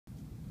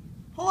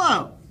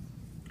Hello.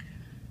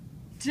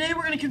 Today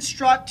we're going to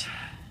construct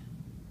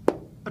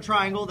a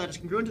triangle that is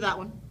congruent to that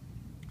one.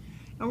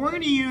 And we're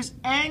going to use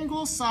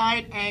angle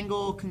side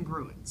angle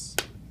congruence.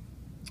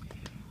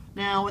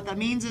 Now what that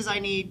means is I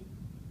need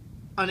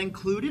an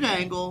included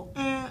angle,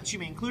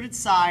 included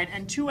side,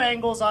 and two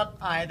angles on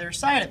either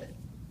side of it.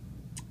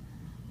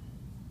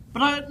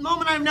 But at the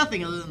moment I have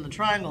nothing other than the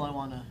triangle I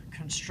want to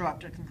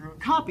construct a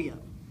congruent copy of.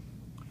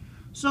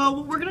 So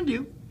what we're going to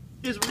do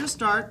is we're going to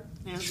start,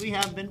 as we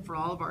have been for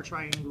all of our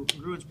triangle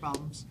congruence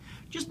problems,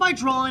 just by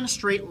drawing a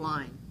straight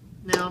line.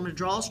 Now I'm going to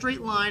draw a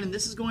straight line, and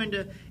this is going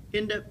to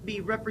end up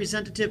be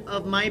representative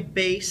of my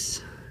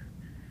base,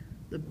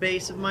 the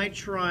base of my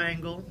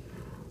triangle.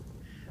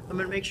 I'm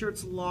going to make sure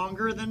it's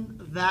longer than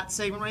that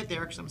segment right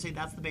there, because I'm going to say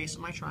that's the base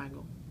of my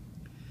triangle.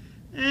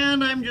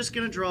 And I'm just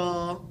going to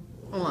draw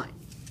a line.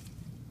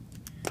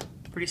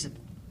 Pretty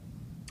simple.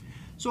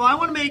 So I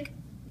want to make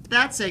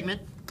that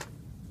segment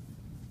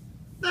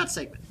that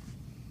segment.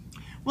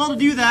 Well, to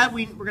do that,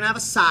 we're going to have a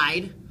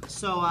side.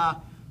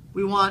 So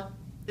we want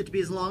it to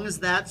be as long as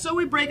that. So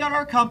we break out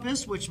our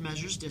compass, which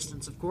measures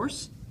distance, of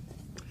course.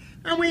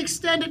 And we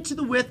extend it to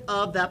the width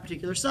of that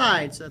particular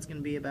side. So that's going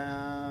to be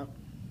about,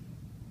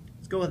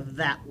 let's go with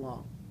that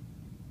long.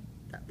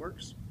 That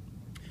works.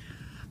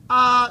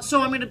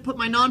 So I'm going to put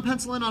my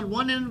non-pencil in on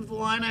one end of the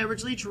line I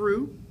originally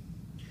drew.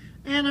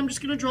 And I'm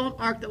just going to draw an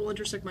arc that will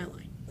intersect my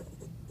line.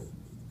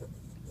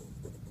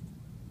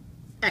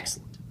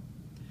 Excellent.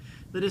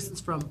 The distance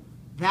from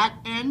that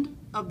end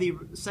of the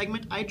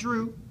segment I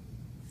drew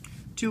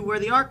to where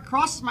the arc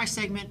crosses my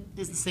segment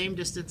is the same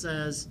distance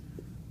as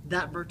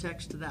that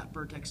vertex to that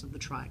vertex of the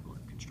triangle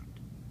I've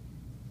constructed.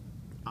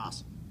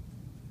 Awesome.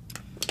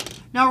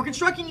 Now we're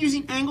constructing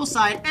using angle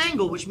side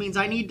angle, which means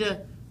I need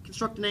to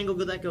construct an angle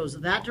that goes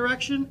that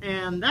direction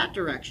and that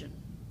direction.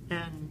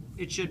 And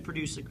it should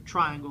produce a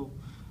triangle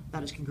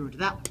that is congruent to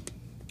that one.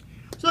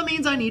 So that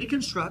means I need to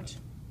construct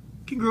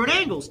congruent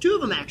angles, two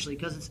of them actually,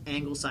 because it's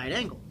angle side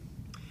angle.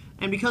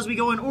 And because we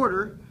go in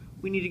order,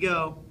 we need to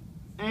go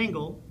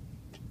angle,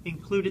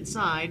 included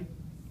side,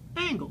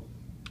 angle.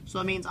 So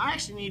that means I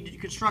actually need to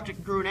construct a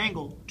congruent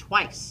angle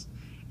twice.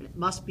 And it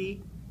must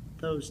be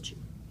those two.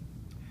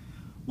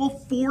 Well,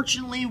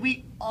 fortunately,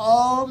 we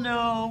all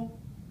know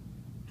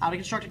how to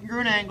construct a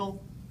congruent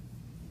angle.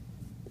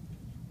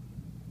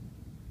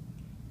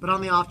 But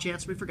on the off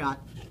chance we forgot.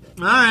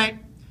 All right,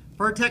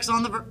 vertex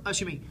on the,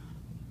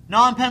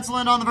 non-pencil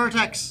end on the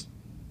vertex.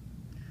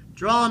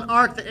 Draw an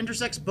arc that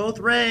intersects both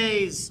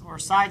rays, or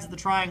sides of the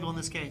triangle in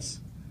this case.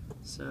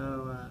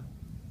 So,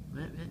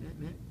 there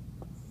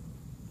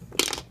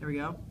we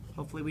go.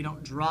 Hopefully we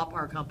don't drop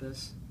our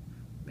compass.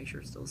 Make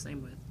sure it's still the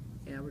same width.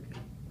 Yeah, we're good.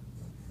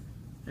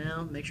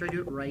 Now, make sure I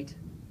do it right.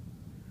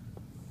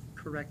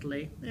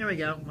 Correctly. There we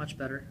go, much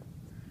better. And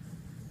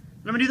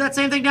I'm going to do that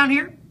same thing down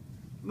here.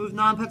 Move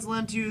non-pencil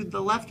end to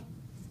the left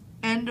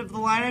end of the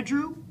line I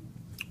drew,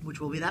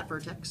 which will be that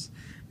vertex.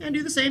 And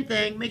do the same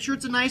thing. Make sure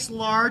it's a nice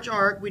large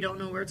arc. We don't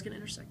know where it's going to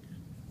intersect.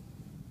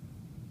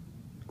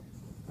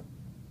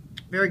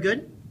 Very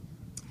good.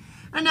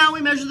 And now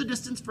we measure the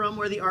distance from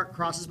where the arc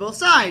crosses both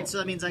sides. So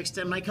that means I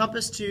extend my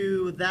compass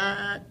to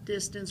that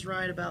distance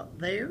right about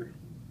there.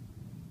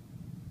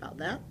 About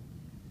that.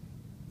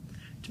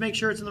 To make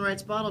sure it's in the right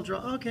spot, I'll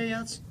draw. Okay,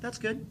 yeah, that's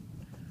good.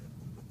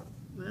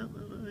 Well,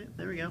 all right,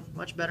 there we go.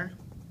 Much better.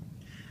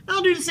 And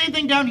I'll do the same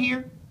thing down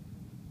here.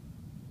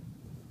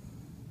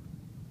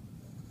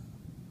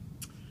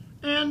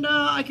 And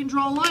I can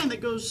draw a line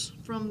that goes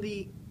from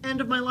the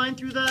end of my line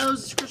through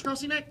those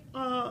crisscrossing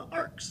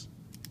arcs.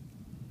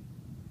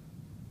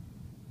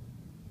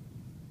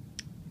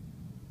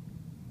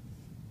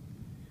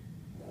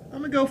 I'm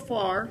going to go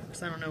far,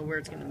 because I don't know where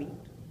it's going to meet.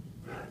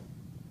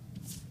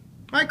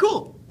 All right,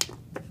 cool.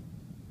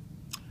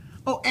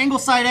 Oh, angle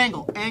side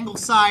angle. Angle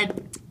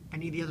side. I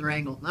need the other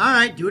angle. All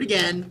right, do it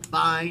again.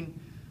 Fine.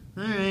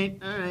 All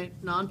right.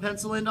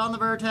 Non-pencil end on the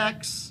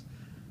vertex.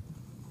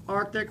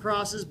 Arc that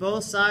crosses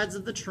both sides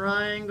of the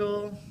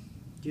triangle.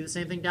 Do the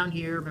same thing down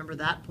here. Remember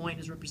that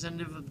point is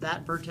representative of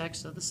that vertex,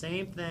 so the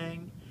same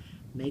thing.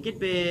 Make it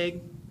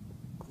big.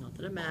 Not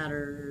that it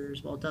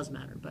matters. Well, it does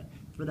matter, but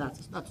for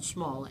that's a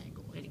small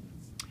angle anyway.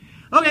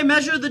 Okay,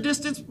 measure the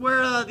distance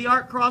where the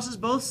arc crosses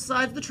both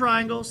sides of the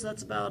triangle. So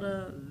that's about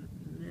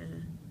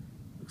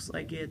looks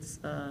like it's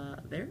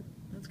there.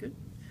 That's good.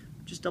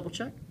 Just double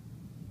check.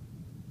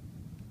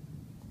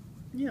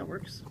 Yeah, it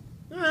works.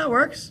 Yeah, it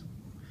works.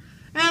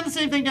 And the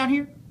same thing down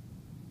here.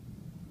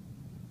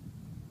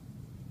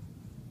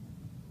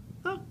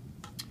 Oh.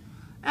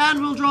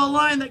 And we'll draw a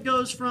line that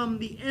goes from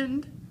the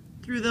end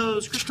through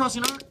those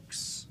crisscrossing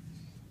arcs.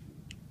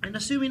 And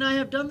assuming I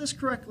have done this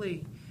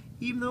correctly,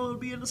 even though it would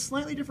be at a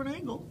slightly different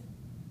angle,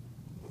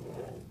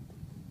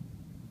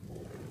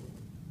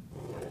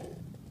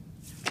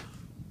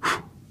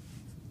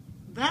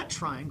 that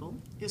triangle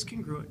is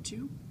congruent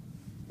to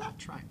that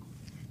triangle.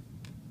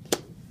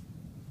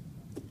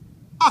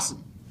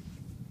 Awesome.